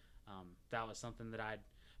 and that was something that I'd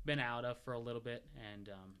been out of for a little bit, and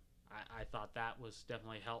I thought that was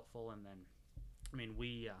definitely helpful. And then,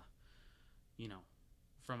 we,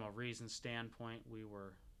 from a reason standpoint, we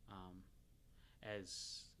were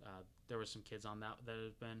there were some kids on that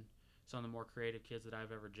have been some of the more creative kids that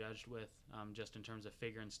I've ever judged with, just in terms of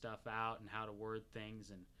figuring stuff out and how to word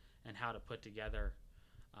things and how to put together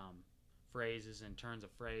phrases and turns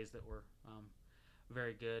of phrase that were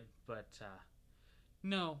very good. But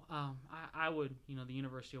no, I would, the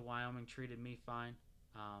University of Wyoming treated me fine.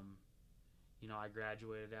 I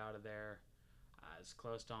graduated out of there as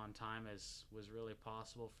close to on time as was really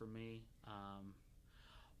possible for me.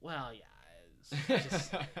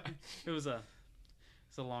 It was a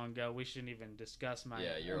long ago. We shouldn't even discuss my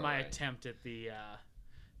attempt at the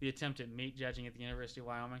attempt at meat judging at the University of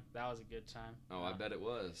Wyoming. That was a good time. Oh, I bet it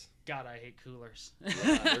was. God, I hate coolers.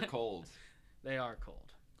 Yeah, they're cold. They are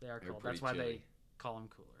cold. They're cold. That's why they call them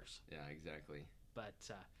coolers. Yeah, exactly. But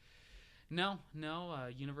no,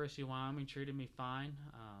 University of Wyoming treated me fine.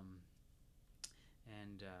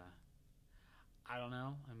 And I don't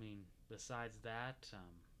know. Besides that,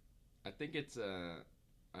 I think it's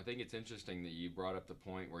interesting that you brought up the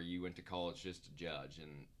point where you went to college just to judge,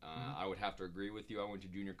 and I would have to agree with you. I went to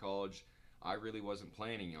junior college. I really wasn't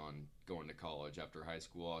planning on going to college after high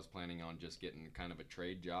school. I was planning on just getting kind of a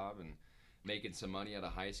trade job and making some money out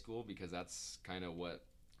of high school, because that's kind of what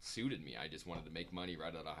suited me. I just wanted to make money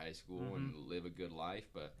right out of high school and live a good life.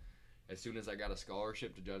 But as soon as I got a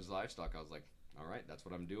scholarship to judge livestock, I was like, all right, that's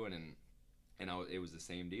what I'm doing. And it was the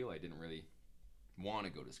same deal. I didn't really want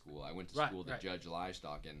to go to school. I went to school to judge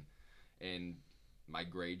livestock, and my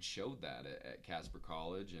grades showed that at Casper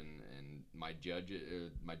College, and my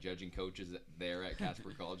judging coaches there at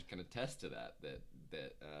Casper College can attest to that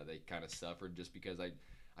they kind of suffered just because I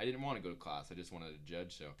didn't want to go to class. I just wanted to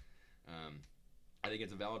judge. So I think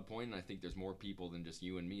it's a valid point, and I think there's more people than just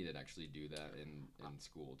you and me that actually do that in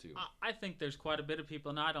school too. I think there's quite a bit of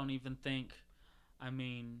people, and I don't even think,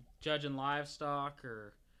 judging livestock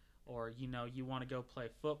or you want to go play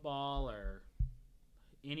football or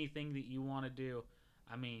anything that you want to do.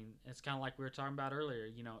 It's kind of like we were talking about earlier.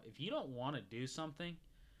 If you don't want to do something,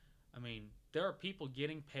 there are people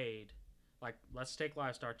getting paid. Like, let's take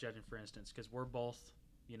livestock judging, for instance, because we're both,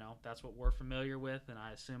 that's what we're familiar with, and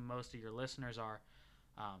I assume most of your listeners are.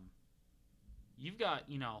 You've got,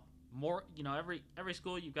 more, every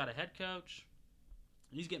school you've got a head coach.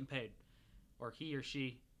 He's getting paid, or he or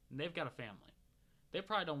she, and they've got a family. They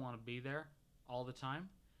probably don't want to be there all the time,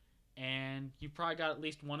 and you've probably got at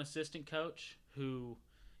least one assistant coach who,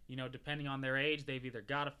 depending on their age, they've either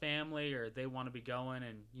got a family or they want to be going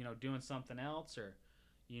and, doing something else or,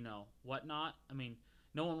 whatnot. I mean,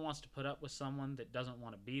 no one wants to put up with someone that doesn't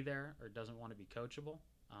want to be there or doesn't want to be coachable.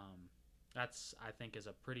 That's, I think, is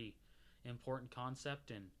a pretty important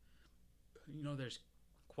concept. And, there's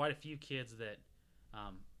quite a few kids that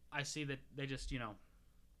I see that they just,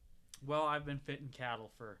 well, I've been fitting cattle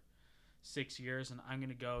for 6 years and I'm going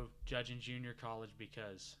to go judge in junior college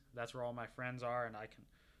because that's where all my friends are and I can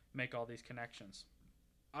make all these connections.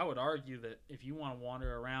 I would argue that if you want to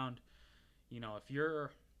wander around, if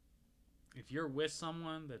you're with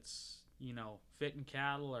someone that's, fitting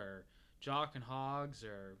cattle or jocking hogs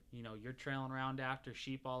or, you're trailing around after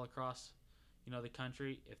sheep all across, the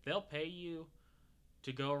country, if they'll pay you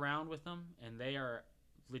to go around with them and they are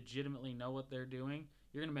legitimately know what they're doing,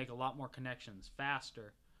 you're going to make a lot more connections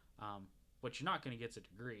faster. But you're not going to get a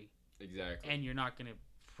degree. Exactly. And you're not going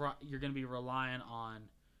to you're going to be relying on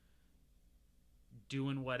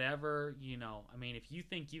doing whatever, I mean, if you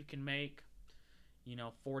think you can make, $40,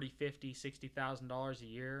 $50, $60,000 a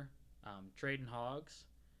year trading hogs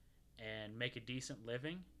and make a decent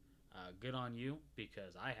living, good on you,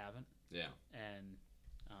 because I haven't. Yeah. And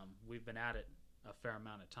we've been at it a fair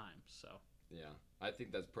amount of time, so. Yeah. I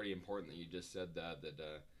think that's pretty important that you just said that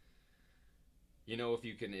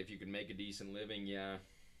if you can make a decent living, yeah,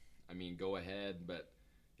 I mean, go ahead. But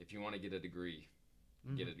if you want to get a degree,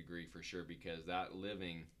 get a degree for sure, because that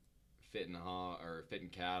living, fitting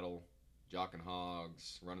cattle, jocking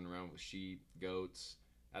hogs, running around with sheep, goats,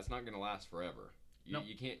 that's not going to last forever.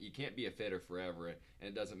 You can't be a fitter forever, and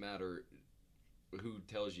it doesn't matter who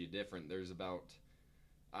tells you different.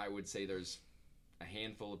 I would say there's a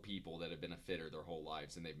handful of people that have been a fitter their whole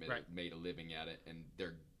lives, and they've made a living at it, and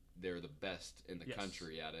they're the best in the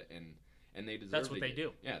country at it, and they deserve. That's what they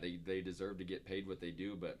do. Yeah, they deserve to get paid what they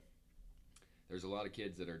do. But there's a lot of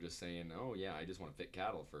kids that are just saying, "Oh yeah, I just want to fit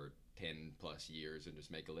cattle for 10 plus years and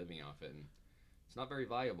just make a living off it," and it's not very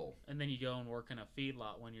viable. And then you go and work in a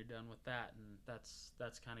feedlot when you're done with that, and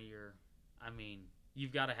that's kind of your. I mean,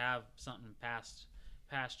 you've got to have something past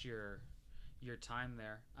your time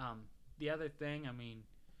there. The other thing, I mean,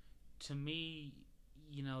 to me,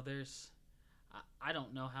 there's. I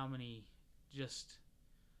don't know how many just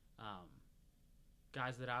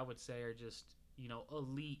guys that I would say are just,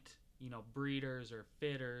 elite, breeders or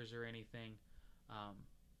fitters or anything. I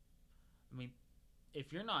mean,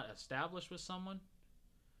 if you're not established with someone,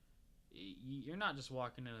 you're not just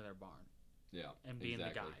walking into their barn and being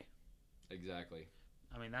the guy. Exactly.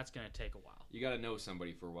 I mean, that's going to take a while. You got to know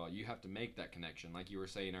somebody for a while. You have to make that connection. Like you were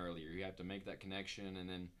saying earlier, you have to make that connection,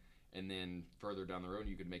 and then further down the road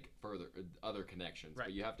you could make other connections. Right.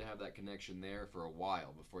 But you have to have that connection there for a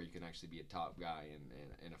while before you can actually be a top guy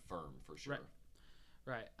in a firm for sure.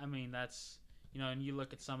 Right. I mean, that's, and you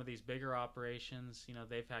look at some of these bigger operations,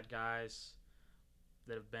 they've had guys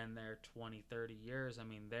that have been there 20, 30 years. I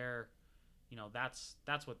mean, they're,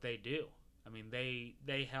 that's what they do. I mean,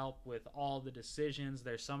 they help with all the decisions.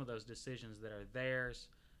 There's some of those decisions that are theirs.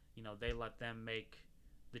 They let them make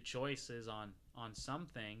the choices on some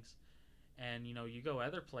things. And, you go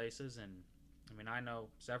other places, and, I mean, I know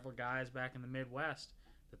several guys back in the Midwest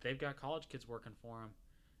that they've got college kids working for them.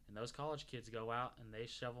 And those college kids go out and they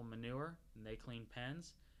shovel manure and they clean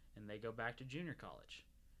pens and they go back to junior college.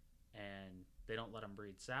 And they don't let them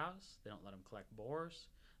breed sows. They don't let them collect boars.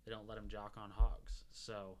 They don't let them jock on hogs.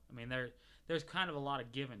 So, I mean, there's kind of a lot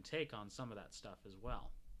of give and take on some of that stuff as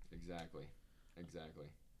well. Exactly.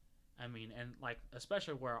 I mean, and like,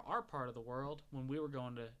 especially where our part of the world, when we were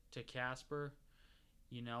going to Casper,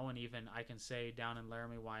 and even I can say down in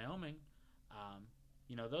Laramie, Wyoming,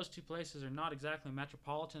 those two places are not exactly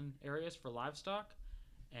metropolitan areas for livestock.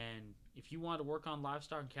 And if you wanted to work on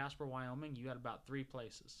livestock in Casper, Wyoming, you had about 3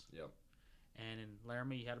 places. Yep. And in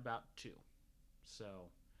Laramie, you had about 2. So,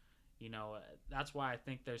 that's why I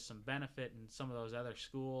think there's some benefit in some of those other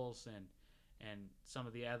schools and some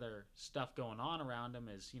of the other stuff going on around them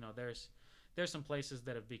is, there's some places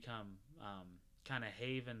that have become kind of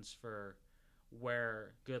havens for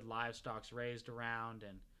where good livestock's raised around,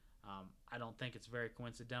 and I don't think it's very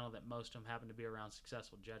coincidental that most of them happen to be around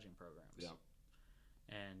successful judging programs. Yeah.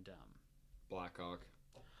 And Blackhawk,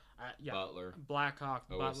 Butler,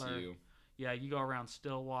 OSU. Butler. Yeah, you go around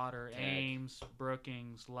Stillwater, Tech. Ames,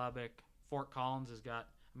 Brookings, Lubbock. Fort Collins has got,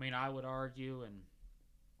 I mean, I would argue, and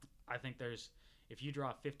I think if you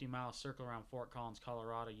draw a 50-mile circle around Fort Collins,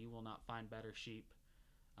 Colorado, you will not find better sheep.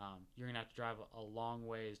 You're going to have to drive a long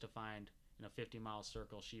ways to find in a 50-mile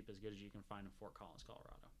circle sheep as good as you can find in Fort Collins,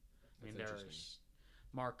 Colorado. I mean,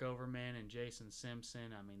 Mark Overman and Jason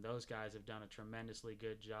Simpson. I mean, those guys have done a tremendously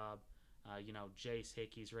good job. Jace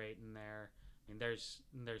Hickey's right in there. I mean, there's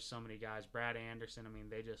so many guys. Brad Anderson. I mean,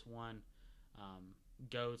 they just won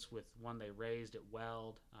goats with one they raised at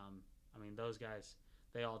Weld. I mean, those guys,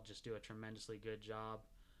 they all just do a tremendously good job.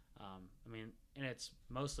 And it's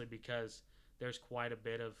mostly because there's quite a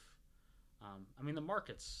bit of, the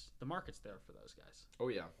market's there for those guys. Oh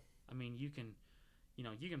yeah. I mean, you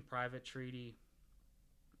can private treaty.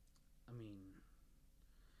 I mean,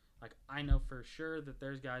 like, I know for sure that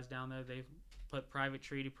there's guys down there, they've put private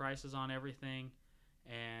treaty prices on everything,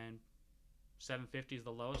 and $750 is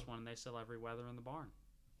the lowest one, and they sell every wether in the barn.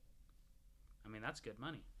 I mean, that's good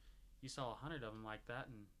money. You sell 100 of them like that,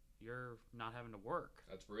 and you're not having to work.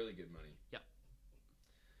 That's really good money. Yep.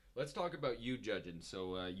 Let's talk about you judging.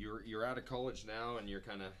 So you're out of college now, and you're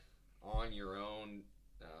kind of on your own,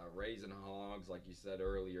 raising hogs, like you said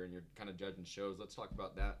earlier, and you're kind of judging shows. Let's talk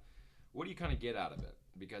about that. What do you kind of get out of it?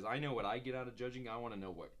 Because I know what I get out of judging. I want to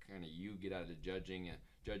know what kind of you get out of judging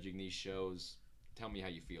these shows. Tell me how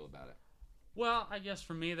you feel about it. Well, I guess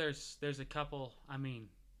for me, there's a couple.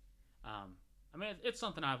 It's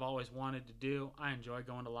something I've always wanted to do. I enjoy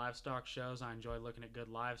going to livestock shows. I enjoy looking at good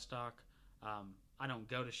livestock. I don't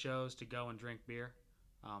go to shows to go and drink beer.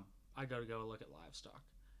 I go look at livestock,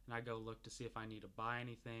 and I go look to see if I need to buy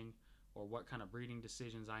anything, or what kind of breeding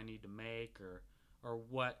decisions I need to make, or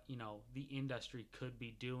what the industry could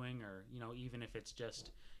be doing, or even if it's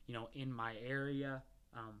just in my area,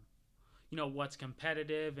 what's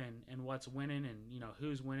competitive and what's winning, and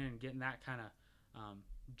who's winning, and getting that kind of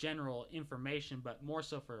general information. But more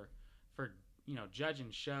so for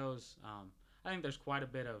judging shows, I think there's quite a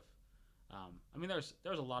bit of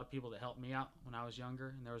there's a lot of people that helped me out when I was younger,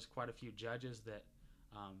 and there was quite a few judges that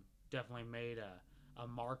definitely made a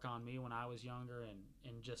mark on me when I was younger,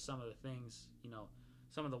 and just some of the things,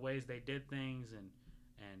 some of the ways they did things, and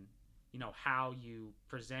how you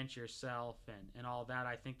present yourself, and all that.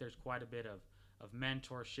 I think there's quite a bit of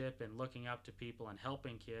mentorship and looking up to people and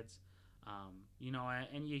helping kids.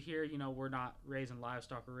 And you hear, we're not raising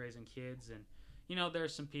livestock, we're raising kids, and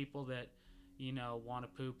there's some people that want to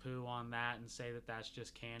poo-poo on that and say that that's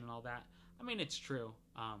just can and all that. I mean, it's true,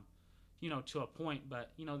 to a point,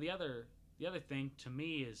 but the other thing to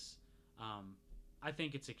me is, I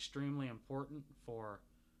think it's extremely important for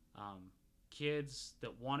kids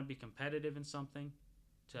that want to be competitive in something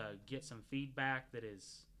to get some feedback that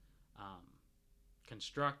is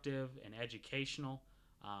constructive and educational.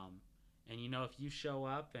 And if you show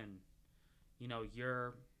up and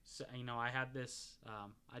I had this,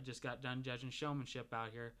 I just got done judging showmanship out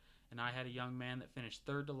here, and I had a young man that finished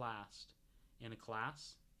third to last in a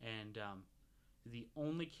class, and the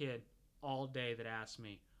only kid all day that asked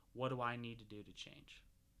me, what do I need to do to change?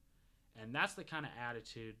 And that's the kind of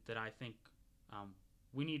attitude that I think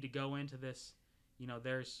we need to go into this.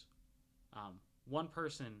 There's one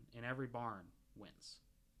person in every barn wins.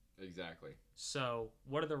 Exactly. So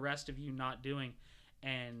what are the rest of you not doing?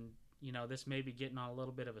 And this may be getting on a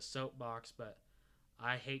little bit of a soapbox, but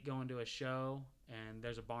I hate going to a show and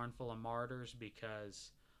there's a barn full of martyrs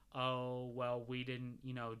because, oh, well, we didn't,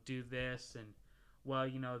 do this, and, well,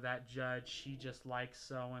 that judge, she just likes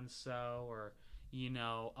so-and-so, or,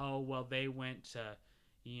 oh, well, they went to,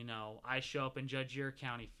 I show up and judge your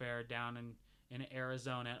county fair down in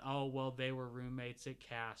Arizona, and, oh, well, they were roommates at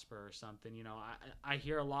Casper or something. I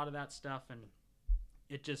hear a lot of that stuff, and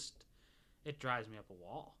it drives me up a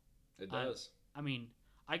wall. It does.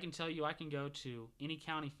 I can tell you, I can go to any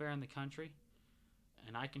county fair in the country,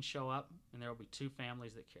 and I can show up, and there will be two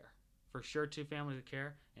families that care. For sure, two families that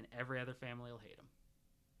care, and every other family will hate them.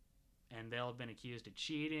 And they'll have been accused of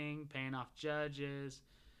cheating, paying off judges,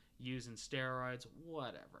 using steroids,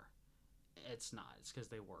 whatever. It's not. It's because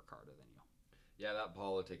they work harder than you. Yeah, that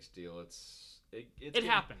politics deal, it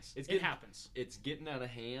happens. It happens. It's getting out of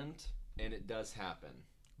hand, and it does happen.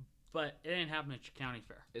 But it ain't happening at your county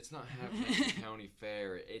fair. It's not happening at your county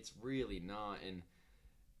fair. It's really not. And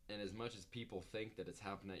as much as people think that it's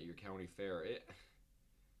happening at your county fair,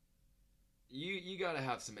 you got to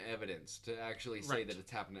have some evidence to actually say that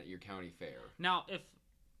it's happening at your county fair. Now, if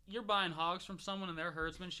you're buying hogs from someone and their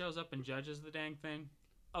herdsman shows up and judges the dang thing,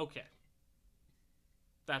 okay.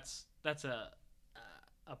 That's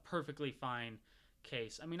a perfectly fine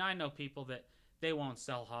case. I know people that they won't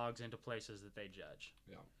sell hogs into places that they judge.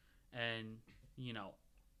 Yeah. And,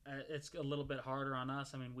 it's a little bit harder on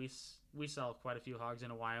us. We sell quite a few hogs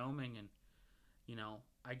into Wyoming, and,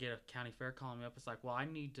 I get a county fair calling me up. It's like, well, I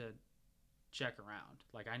need to check around.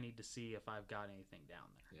 Like, I need to see if I've got anything down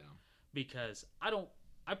there. Yeah. Because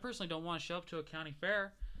I personally don't want to show up to a county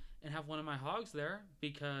fair and have one of my hogs there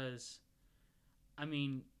because, I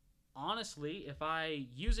mean, honestly, if I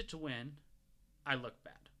use it to win, I look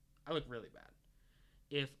bad. I look really bad.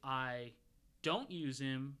 If I don't use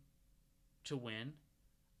him to win,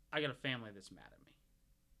 I got a family that's mad at me.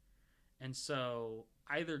 And so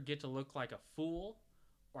I either get to look like a fool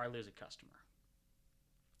or I lose a customer.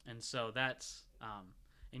 And so that's,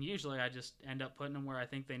 and usually I just end up putting them where I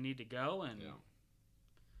think they need to go. And,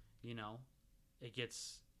 you know,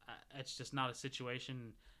 it's just not a situation.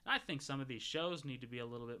 And I think some of these shows need to be a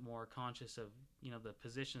little bit more conscious of, you know, the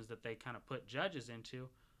positions that they kind of put judges into.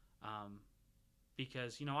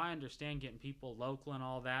 Because, you know, I understand getting people local and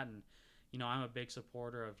all that. And, you know, I'm a big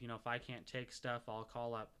supporter of, you know, if I can't take stuff, I'll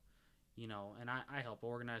call up, you know, and I help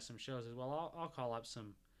organize some shows as well. I'll call up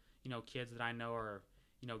some, you know, kids that I know are,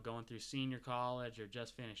 you know, going through senior college or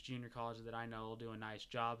just finished junior college that I know will do a nice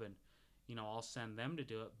job, and, you know, I'll send them to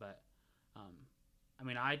do it. But, I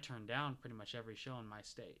mean, I turn down pretty much every show in my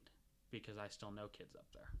state because I still know kids up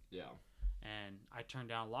there. Yeah. And I turn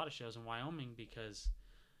down a lot of shows in Wyoming because,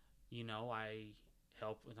 you know, I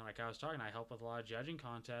help with, like I was talking, I help with a lot of judging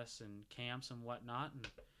contests and camps and whatnot, and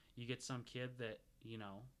you get some kid that, you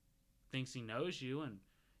know, thinks he knows you and,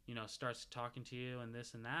 you know, starts talking to you and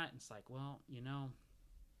this and that, and it's like, well, you know,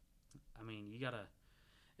 I mean, you gotta,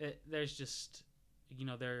 there's just, you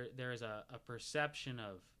know, there is a perception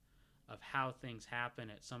of how things happen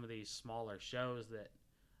at some of these smaller shows that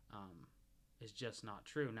is just not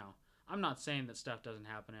true. Now, I'm not saying that stuff doesn't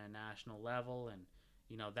happen at a national level, and,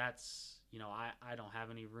 you know, that's, you know, I don't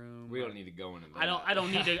have any room. We don't need to go into that.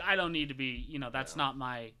 I don't need to be, you know, that's not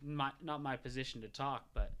my position to talk,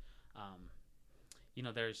 but you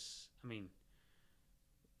know, there's, I mean,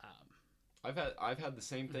 I've had the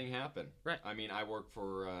same thing happen. Right. I mean, I work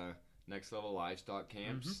for Next Level Livestock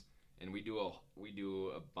Camps, and we do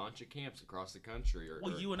a bunch of camps across the country.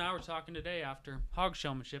 Well, you and I were talking today after hog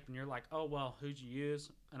showmanship, and you're like, oh, well, who'd you use?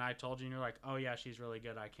 And I told you, and you're like, oh, yeah, she's really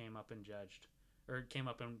good. I came up and judged, or came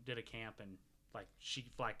up and did a camp, and, like, she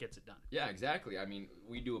flat gets it done. Yeah, exactly. I mean,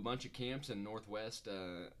 we do a bunch of camps in northwest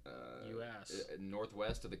U.S.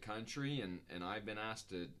 Northwest of the country, and I've been asked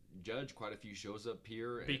to judge quite a few shows up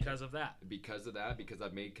here. Because of that. Because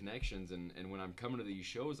I've made connections, and when I'm coming to these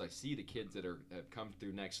shows, I see the kids that have come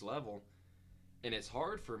through Next Level, and it's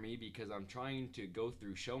hard for me because I'm trying to go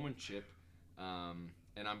through showmanship,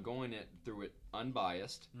 and I'm going through it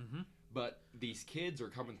unbiased. Mm-hmm. But these kids are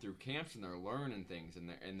coming through camps and they're learning things,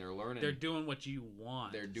 and they're learning. They're doing what you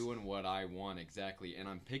want. They're doing what I want, exactly. And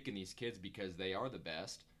I'm picking these kids because they are the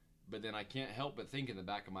best. But then I can't help but think in the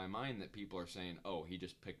back of my mind that people are saying, "Oh, he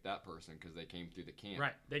just picked that person because they came through the camp."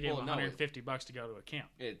 Right. They gave him $150 to go to a camp.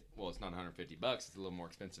 It's not $150. It's a little more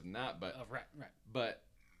expensive than that. But right. But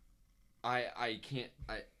I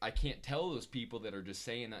can't tell those people that are just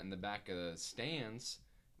saying that in the back of the stands.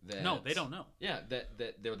 No, they don't know. Yeah,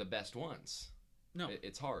 that they're the best ones. No.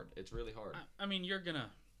 It's hard. It's really hard. I mean,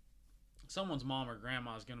 someone's mom or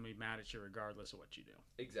grandma is going to be mad at you regardless of what you do.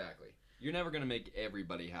 Exactly. You're never going to make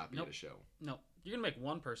everybody happy at a show. No. You're going to make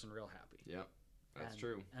one person real happy. Yep. That's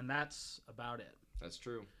true. And that's about it. That's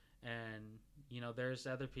true. And, you know, there's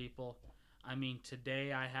other people. I mean,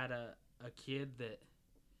 today I had a kid that,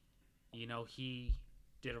 you know, he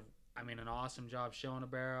did an awesome job showing a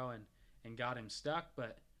barrow and got him stuck,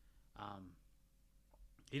 but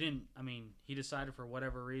he decided for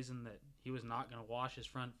whatever reason that he was not going to wash his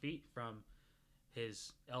front feet from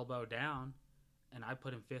his elbow down, and I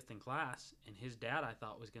put him 5th in class, and his dad, I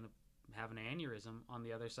thought, was going to have an aneurysm on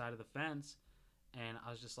the other side of the fence, and I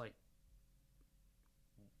was just like,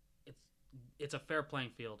 it's a fair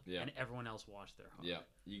playing field, and everyone else washed their hog. Yeah,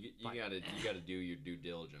 you gotta do your due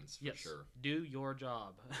diligence for sure. Do your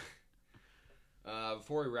job.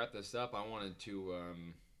 Before we wrap this up, I wanted to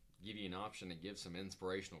give you an option to give some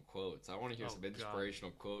inspirational quotes. I want to hear some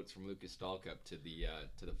inspirational quotes from Lucas Stalcup to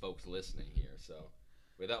the folks listening here. So,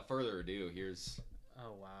 without further ado, here's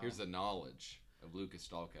the knowledge of Lucas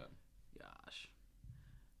Stalcup. Gosh,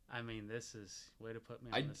 I mean, this is way to put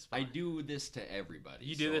me on the spot. I do this to everybody.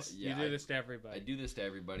 You do this. Yeah, you do this to everybody. I do this to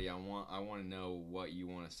everybody. I want to know what you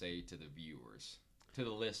want to say to the viewers, to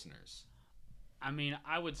the listeners. I mean,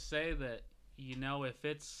 I would say that, you know,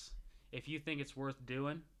 if you think it's worth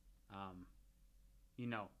doing, you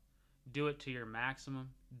know, do it to your maximum.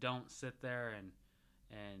 Don't sit there and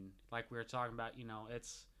like we were talking about, you know,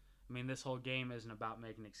 this whole game isn't about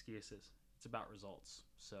making excuses. It's about results.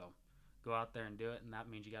 So go out there and do it, and that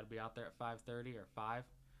means you got to be out there at 5:30 or 5.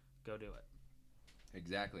 Go do it.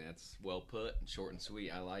 Exactly. That's well put, short and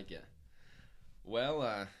sweet. I like it. Well,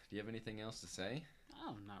 do you have anything else to say?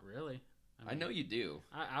 Oh, not really. I know you do.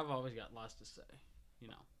 I've always got lots to say, you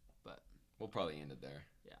know. But We'll probably end it there.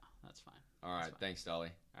 yeah, that's fine. All right. That's fine. Thanks, Dolly.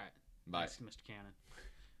 All right. Bye. Thanks, Mr.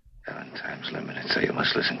 Cannon. Time's limited, so you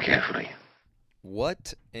must listen carefully.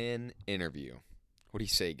 What an interview. What do you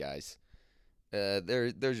say, guys?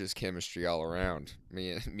 There's just chemistry all around.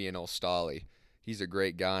 Me and old Stolly. He's a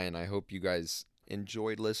great guy, and I hope you guys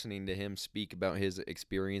enjoyed listening to him speak about his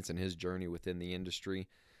experience and his journey within the industry.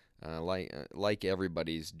 Like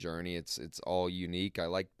everybody's journey, it's all unique. I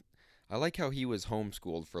like how he was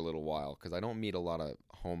homeschooled for a little while, because I don't meet a lot of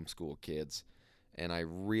homeschool kids, and I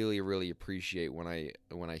really, really appreciate when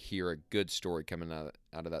I hear a good story coming out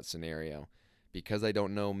of that scenario, because I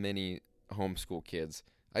don't know many homeschool kids.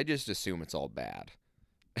 I just assume it's all bad,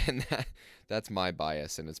 and that's my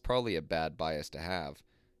bias, and it's probably a bad bias to have,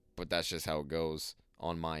 but that's just how it goes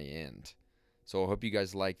on my end. So I hope you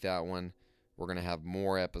guys like that one. We're going to have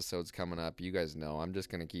more episodes coming up. You guys know I'm just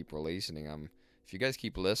going to keep releasing them. If you guys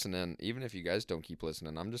keep listening, even if you guys don't keep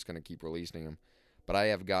listening, I'm just going to keep releasing them. But I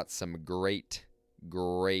have got some great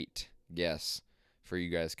guests for you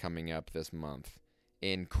guys coming up this month.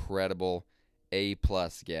 Incredible A+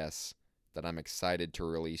 guests that I'm excited to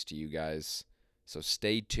release to you guys. So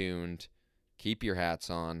stay tuned. Keep your hats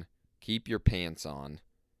on. Keep your pants on.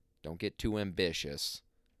 Don't get too ambitious.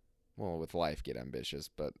 Well, with life, get ambitious,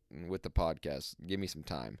 but with the podcast, give me some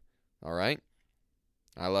time. All right?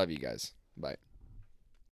 I love you guys. Bye.